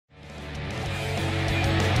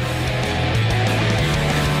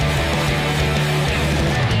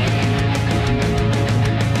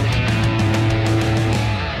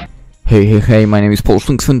Hey, my name is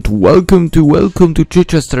PolishLynx and welcome to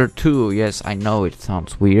Chichester 2. Yes, I know it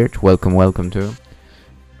sounds weird. Welcome to.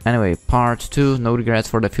 Anyway, part 2, no regrets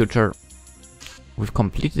for the future. We've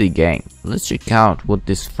completed the game. Let's check out what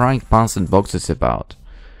this frying pans and box is about.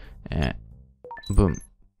 Boom.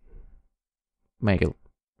 Mail.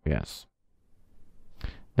 Yes.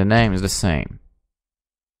 The name is the same.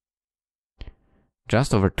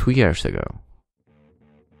 Just over 2 years ago.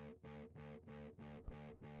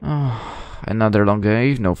 Oh, another long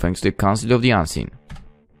day, no thanks to the Council of the Unseen.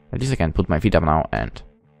 At least I can put my feet up now and...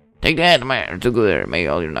 Take that, my together. May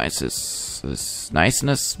all your niceness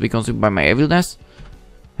be consumed by my evilness?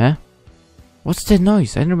 Huh? What's that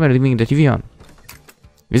noise? I remember leaving the TV on.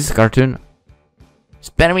 Is this a cartoon?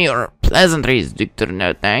 Spare me your pleasantries, Doctor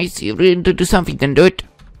Not Nice. You really to do something, then do it.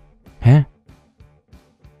 Huh?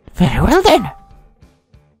 Very well then.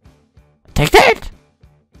 Take that!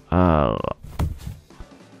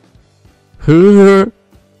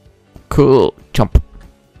 Cool. Jump.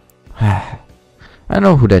 I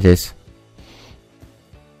know who that is.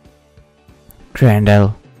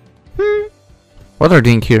 Grendel. What are you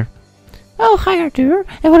doing here? Oh, hi Arthur.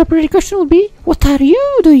 And what a pretty question will be, what are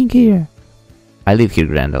you doing here? I live here,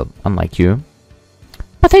 Grendel, unlike you.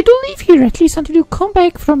 But I do live here, at least until you come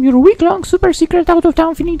back from your week-long super secret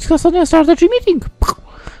out-of-town Phoenix Custodian strategy meeting.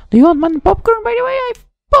 Do you want my popcorn, by the way? I've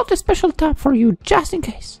bought a special tab for you, just in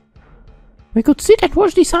case. We could sit and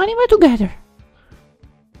watch this anime together.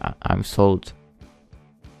 I'm sold.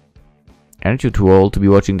 Aren't you too old to be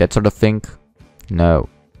watching that sort of thing? No.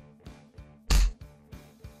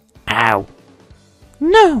 Ow.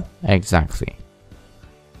 No. Exactly.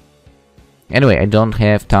 Anyway, I don't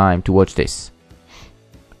have time to watch this.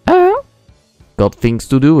 Oh? Got things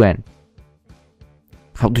to do and...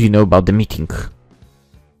 How do you know about the meeting?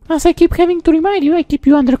 As I keep having to remind you, I keep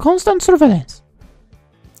you under constant surveillance.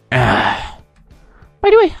 By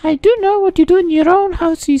the way, I do know what you do in your own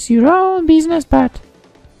house is your own business, but...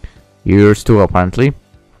 Yours too, apparently.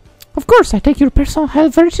 Of course, I take your personal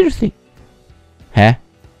health very seriously. Huh?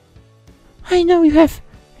 I know you have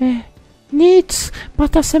needs,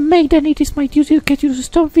 but as a maiden it is my duty to get you to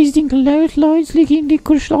stop visiting Lloyd's leaking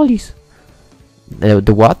licorice lollies. The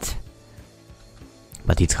what?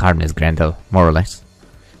 But it's harmless, Grendel, more or less.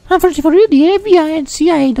 Unfortunately for you, the FBI and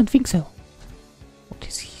CIA don't think so. What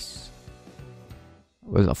is this?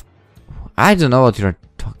 Well, I don't know what you're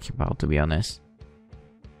talking about, to be honest.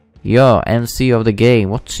 Yo, MC of the game,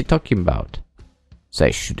 what's she talking about? So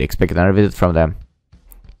I should expect another visit from them.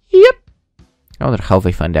 Yep. I wonder how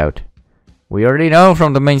they find out. We already know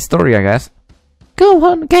from the main story, I guess. Go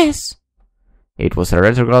on, guess. It was a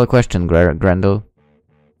rhetorical question, Grendel.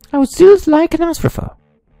 I would still like an answer for.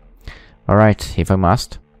 Alright, if I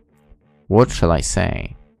must. What shall I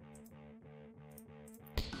say?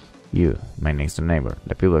 You, my next door neighbor,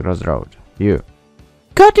 the people across the road. You.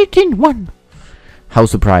 Got it in one. How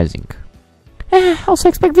surprising. Also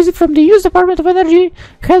expect visit from the US Department of Energy,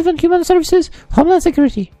 Health and Human Services, Homeland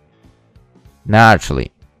Security.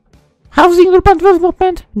 Naturally. Housing, urban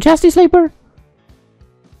development, justice, labor.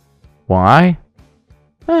 Why?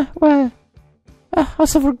 Well,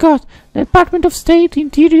 also forgot. The Department of State,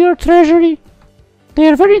 Interior, Treasury. They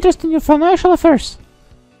are very interested in your financial affairs.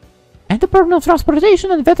 And Department of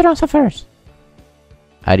Transportation and Veterans Affairs.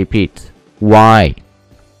 I repeat, why?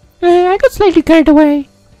 I got slightly carried away.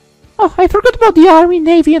 Oh, I forgot about the Army,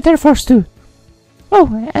 Navy and Air Force too.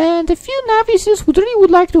 Oh, and a few navies who really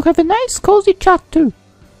would like to have a nice cozy chat too.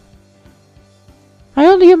 I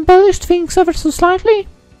only embellished things ever so slightly.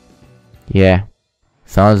 Yeah,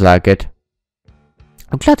 sounds like it.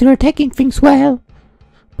 I'm glad you're taking things well.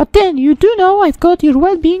 But then, you do know I've got your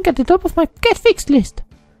well-being at the top of my get-fixed list.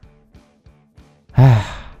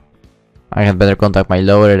 I had better contact my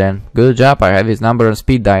lawyer then. Good job, I have his number on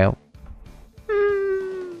speed dial.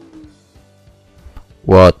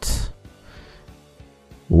 What?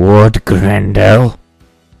 What, Grendel?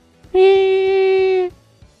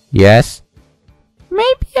 Yes?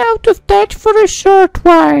 Maybe out of touch for a short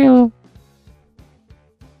while.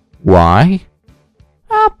 Why?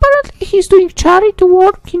 Apparently he's doing charity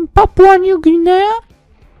work in Papua New Guinea.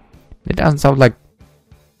 It doesn't sound like...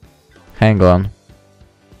 Hang on.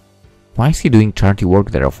 Why is he doing charity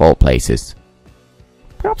work there of all places?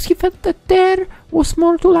 Perhaps he felt that there was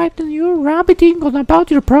more to life than you rabbiting on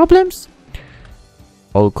about your problems.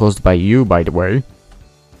 All caused by you, by the way.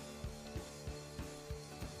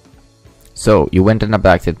 So, you went and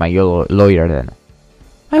abducted my lawyer then?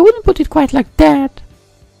 I wouldn't put it quite like that.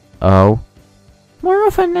 Oh? More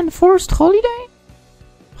of an enforced holiday?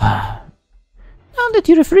 Now that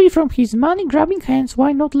you're free from his money-grabbing hands,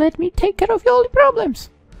 why not let me take care of all your problems?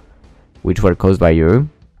 which were caused by you?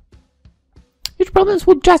 Your problems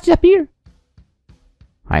would just disappear.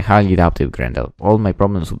 I highly doubt it, Grendel. All my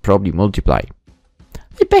problems would probably multiply.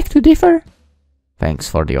 I beg to differ. Thanks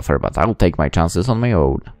for the offer, but I'll take my chances on my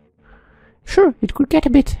own. Sure, it could get a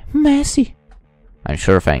bit messy. I'm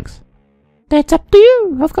sure, thanks. That's up to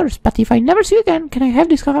you, of course, but if I never see you again, can I have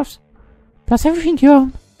these cars? Plus everything you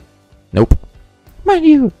own. Nope. Mind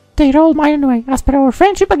you, they're all mine anyway, as per our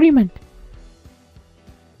friendship agreement.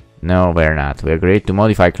 No, we're not. We agreed to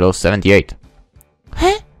modify clause 78.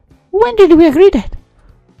 Huh? When did we agree that?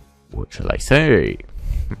 What shall I say?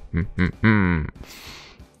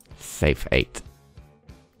 Save 8.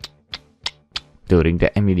 During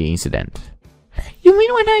the Emily incident. You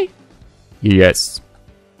mean when I... Yes.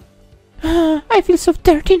 I feel so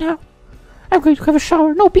dirty now. I'm going to have a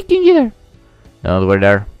shower, no peeking either. Don't worry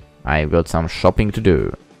there. I've got some shopping to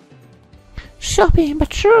do. Shopping,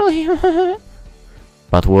 but surely...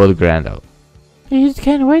 But what, Grendel? It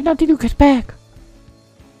can't wait until you get back.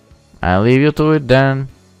 I'll leave you to it then.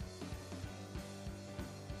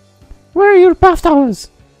 Where are your bath towels?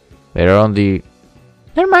 They're on the...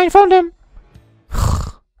 Never mind, found them.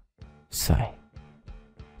 Sigh.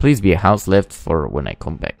 Please be a house left for when I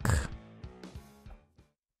come back.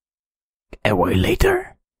 A while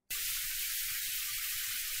later.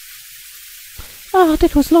 Ah,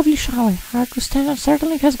 that was lovely shower. Hard to stand and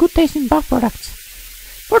certainly has good taste in bath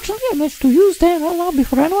products. Fortunately, I managed to use them all out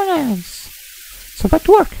before anyone else. So back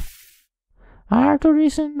to work. Arthur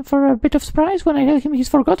is in for a bit of surprise when I tell him he's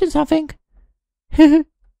forgotten something.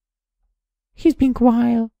 He's being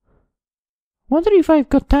wild. Wonder if I've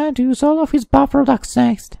got time to use all of his bath products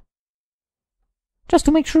next. Just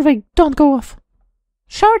to make sure they don't go off.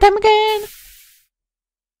 Shower time again!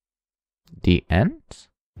 The end?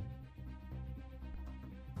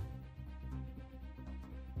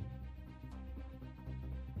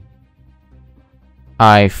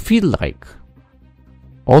 I feel like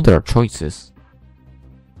other choices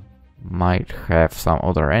might have some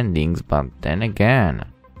other endings, but then again,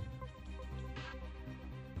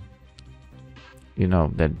 you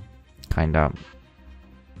know, that kind of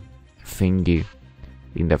thingy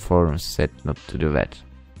in the forum said not to do that.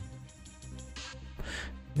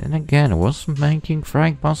 Then again, was making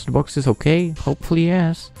frying pans and boxes okay? Hopefully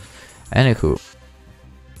yes. Anywho,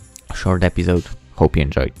 short episode, hope you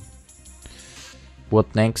enjoyed.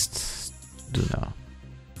 What next? Do know.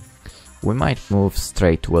 We might move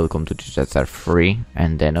straight to Welcome to Chichester 3,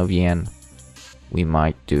 and then again we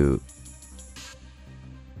might do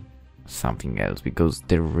something else, because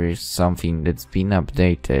there is something that's been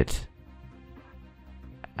updated.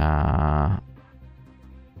 And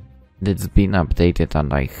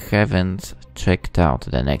I haven't checked out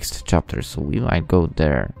the next chapter, so we might go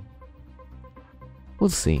there. We'll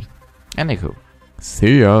see. Anywho,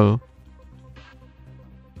 see ya!